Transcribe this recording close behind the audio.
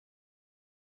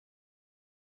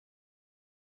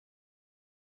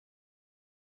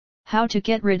How to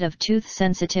get rid of tooth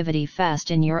sensitivity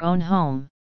fast in your own home.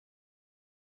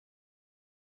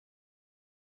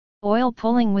 Oil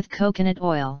pulling with coconut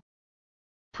oil.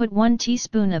 Put 1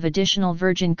 teaspoon of additional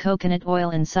virgin coconut oil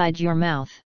inside your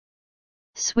mouth.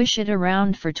 Swish it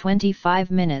around for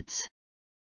 25 minutes.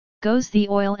 Goes the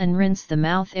oil and rinse the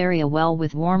mouth area well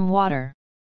with warm water.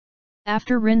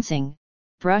 After rinsing,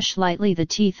 brush lightly the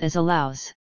teeth as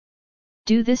allows.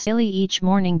 Do this daily each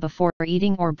morning before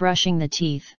eating or brushing the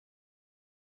teeth.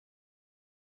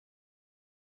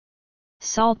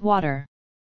 Salt water.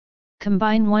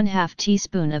 Combine 1/2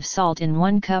 teaspoon of salt in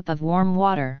 1 cup of warm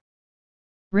water.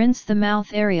 Rinse the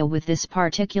mouth area with this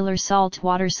particular salt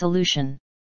water solution.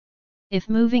 If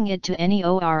moving it to any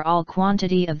overall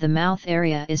quantity of the mouth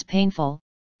area is painful,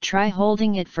 try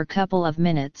holding it for couple of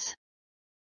minutes.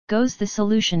 Goes the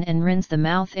solution and rinse the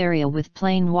mouth area with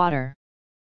plain water.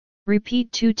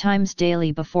 Repeat 2 times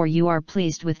daily before you are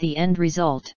pleased with the end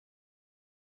result.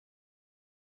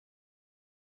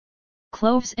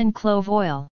 Cloves and Clove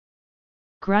Oil.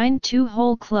 Grind 2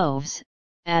 whole cloves,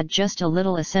 add just a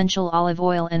little essential olive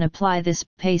oil and apply this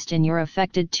paste in your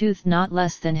affected tooth not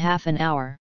less than half an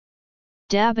hour.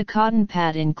 Dab a cotton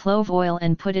pad in clove oil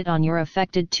and put it on your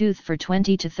affected tooth for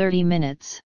 20 to 30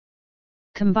 minutes.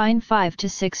 Combine 5 to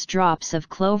 6 drops of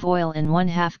clove oil in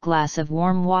 1/2 glass of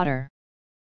warm water.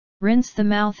 Rinse the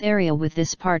mouth area with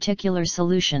this particular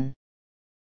solution.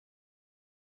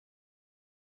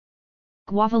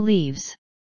 Guava leaves.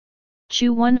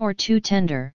 Chew 1 or 2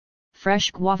 tender,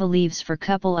 fresh guava leaves for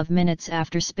couple of minutes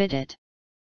after spit it.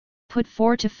 Put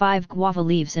 4 to 5 guava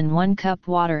leaves in 1 cup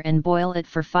water and boil it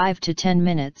for 5 to 10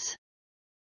 minutes.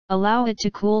 Allow it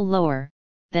to cool lower,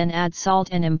 then add salt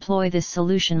and employ this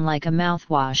solution like a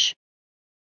mouthwash.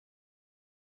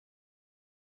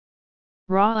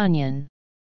 Raw onion.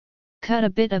 Cut a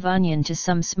bit of onion to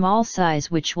some small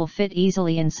size which will fit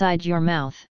easily inside your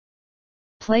mouth.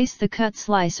 Place the cut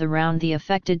slice around the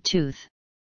affected tooth.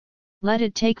 Let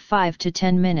it take 5 to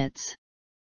 10 minutes.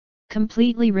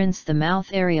 Completely rinse the mouth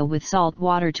area with salt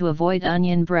water to avoid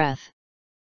onion breath.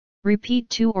 Repeat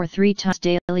 2 or 3 times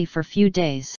daily for few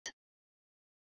days.